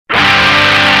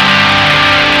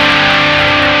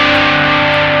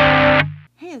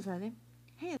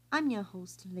I'm your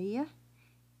host Leia,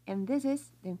 and this is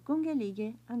the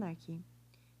Kungelige Anarchy.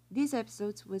 This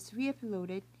episode was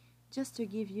re-uploaded just to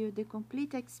give you the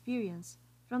complete experience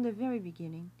from the very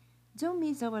beginning. Don't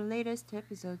miss our latest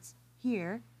episodes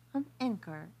here on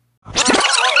Anchor.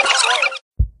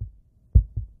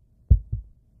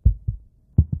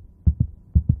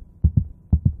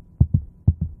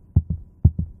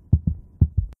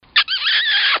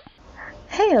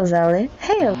 Hey Ozale,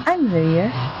 I'm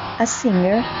Leia, a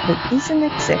singer who isn't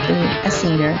exactly a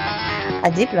singer,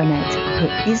 a diplomat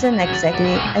who isn't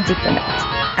exactly a diplomat,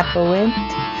 a poet,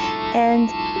 and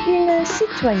une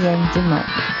citoyenne du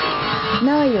monde.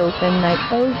 Now I open my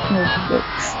old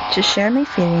notebooks to share my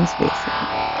feelings with you.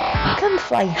 Come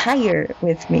fly higher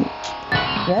with me.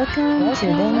 Welcome to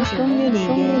Den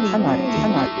Kungelige Anarchy,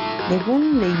 de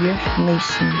Leia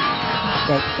Nation.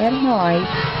 Det nog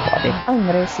på den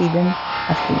andra sidan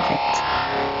av livet.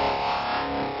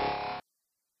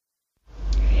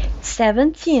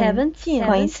 17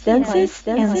 coincidences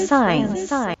and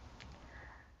signs.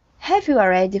 Have you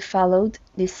already followed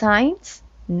the signs?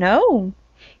 No?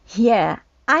 Yeah,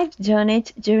 I've done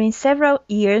it during several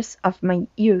years of my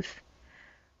youth.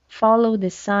 Follow the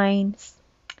signs.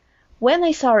 When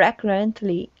I saw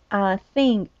recurrently a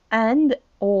thing and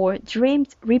or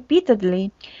dreamed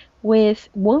repeatedly with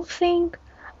one thing,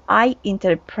 I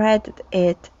interpreted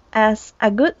it as a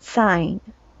good sign.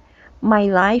 My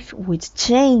life would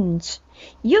change.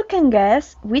 You can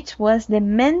guess which was the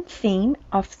main theme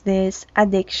of this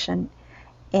addiction.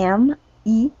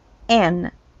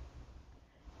 M-E-N.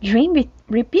 Dream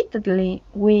repeatedly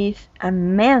with a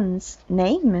man's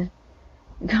name?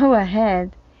 Go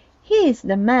ahead. He is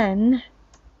the man.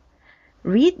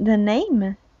 Read the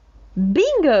name.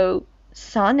 Bingo!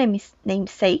 Saw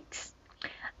namesakes.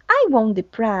 I won the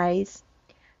prize.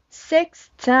 6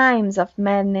 times of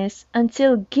madness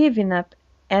until giving up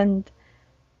and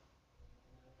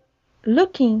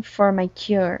looking for my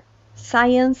cure.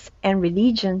 Science and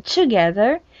religion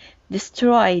together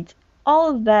destroyed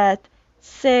all that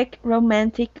sick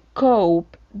romantic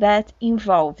cope that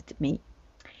involved me.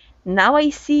 Now I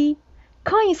see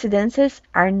coincidences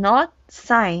are not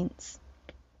signs.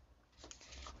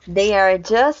 They are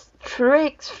just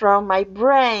tricks from my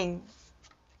brain.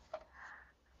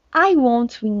 I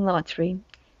won't win lottery.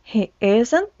 He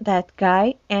isn't that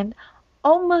guy, and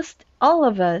almost all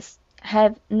of us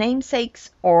have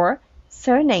namesakes or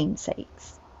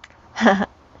surnamesakes.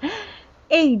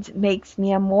 Age makes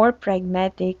me a more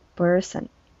pragmatic person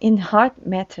in heart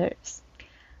matters.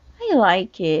 I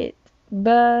like it,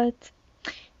 but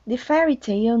the fairy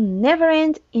tale never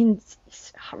ends in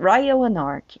royal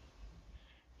anarchy.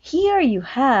 Here you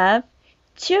have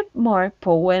 2 more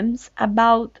poems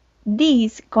about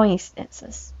these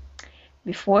coincidences.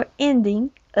 Before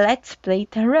ending, let's play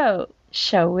tarot,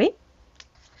 shall we?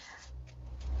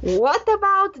 What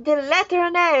about the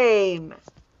letter name?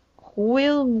 Who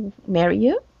will marry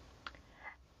you?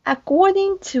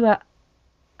 According to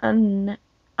an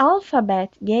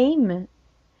alphabet game,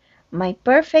 my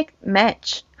perfect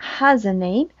match has a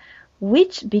name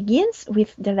which begins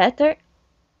with the letter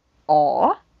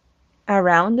O, a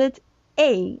rounded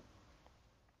A.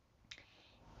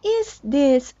 Is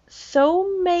this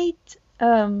soulmate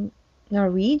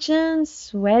Norwegian,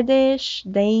 Swedish,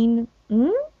 Dane?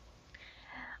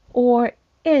 Or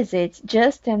is it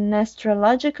just an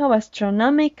astrological,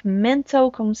 astronomic,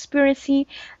 mental conspiracy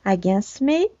against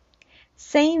me,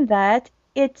 saying that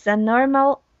it's a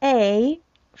normal A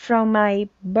from my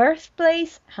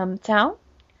birthplace, hometown,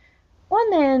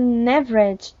 on an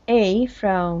average A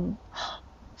from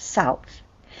South?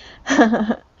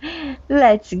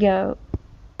 Let's go.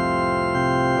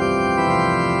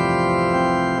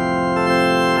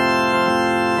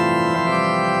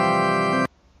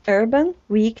 Urban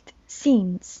wicked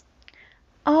scenes.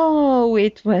 Oh,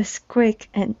 it was quick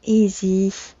and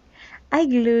easy. I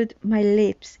glued my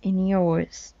lips in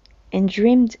yours and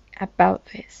dreamed about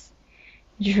this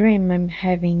dream I'm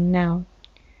having now.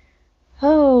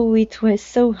 Oh, it was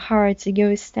so hard to go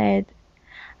instead.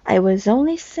 I was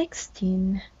only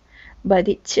 16, but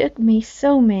it took me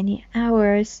so many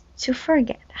hours to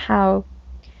forget how.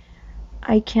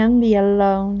 I can be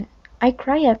alone. I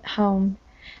cry at home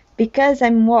because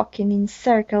I'm walking in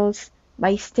circles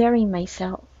by staring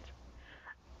myself.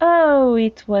 Oh,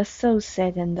 it was so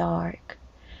sad and dark.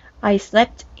 I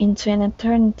slept into an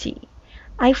eternity.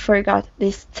 I forgot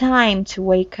this time to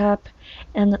wake up,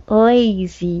 and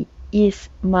lazy is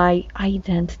my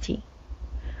identity.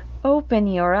 Open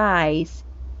your eyes.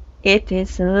 It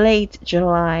is late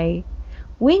July.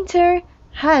 Winter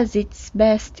has its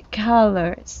best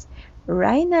colors.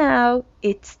 Right now,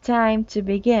 it's time to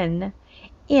begin.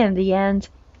 In the end,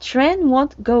 train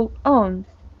won't go on.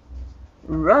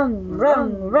 Run,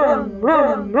 run, run,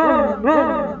 run, run,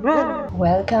 run, run.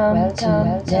 Welcome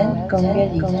to Den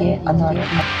Kongelige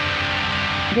Anarki,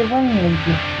 the One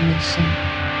Lady Nation.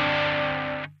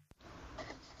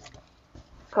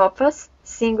 Papa's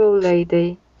Single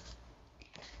Lady.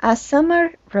 A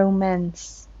summer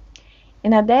romance.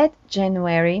 In a dead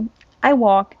January, I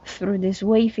walk through this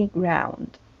wavy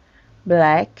ground.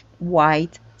 Black,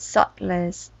 white,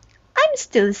 soulless. I'm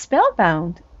still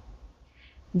spellbound.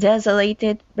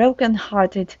 Desolated,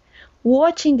 broken-hearted,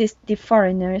 watching the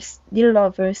foreigners, the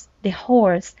lovers, the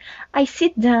whores, I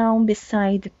sit down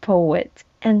beside the poet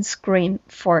and scream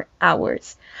for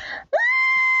hours.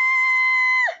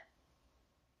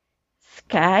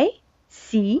 Sky,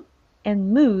 sea,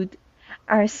 and mood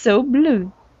are so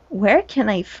blue. Where can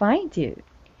I find you?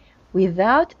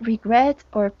 Without regret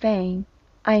or pain,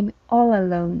 I'm all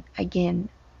alone again.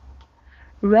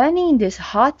 Running in this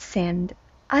hot sand,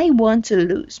 I want to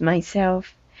lose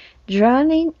myself.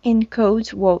 Drowning in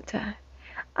cold water,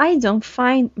 I don't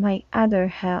find my other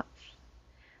half.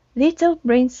 Little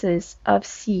princess of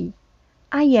sea,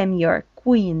 I am your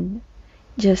queen.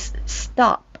 Just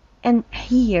stop and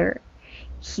hear.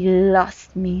 He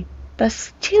lost me, but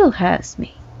still has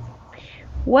me.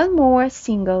 One more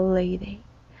single lady,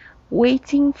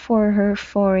 waiting for her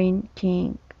foreign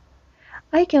king.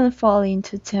 I can fall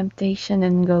into temptation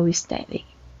and go steady,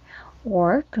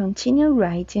 or continue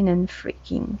writing and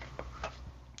freaking.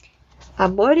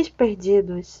 Amores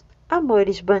perdidos,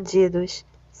 amores bandidos,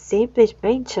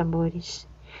 simplesmente amores.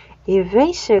 E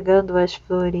vem chegando as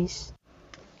flores.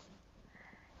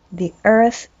 The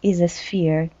earth is a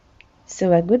sphere,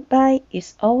 so a goodbye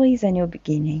is always a new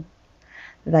beginning.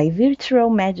 Thy virtual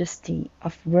majesty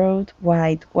of World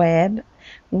Wide Web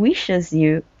wishes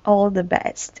you all the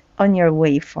best on your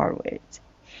way forward.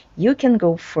 You can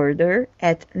go further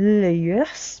at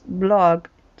Leyur's blog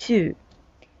too.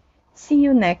 See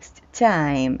you next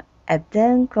time at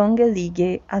Den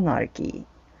Kongelige Anarki,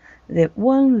 the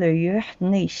One Leyur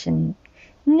Nation.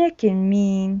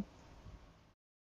 Nekenmin.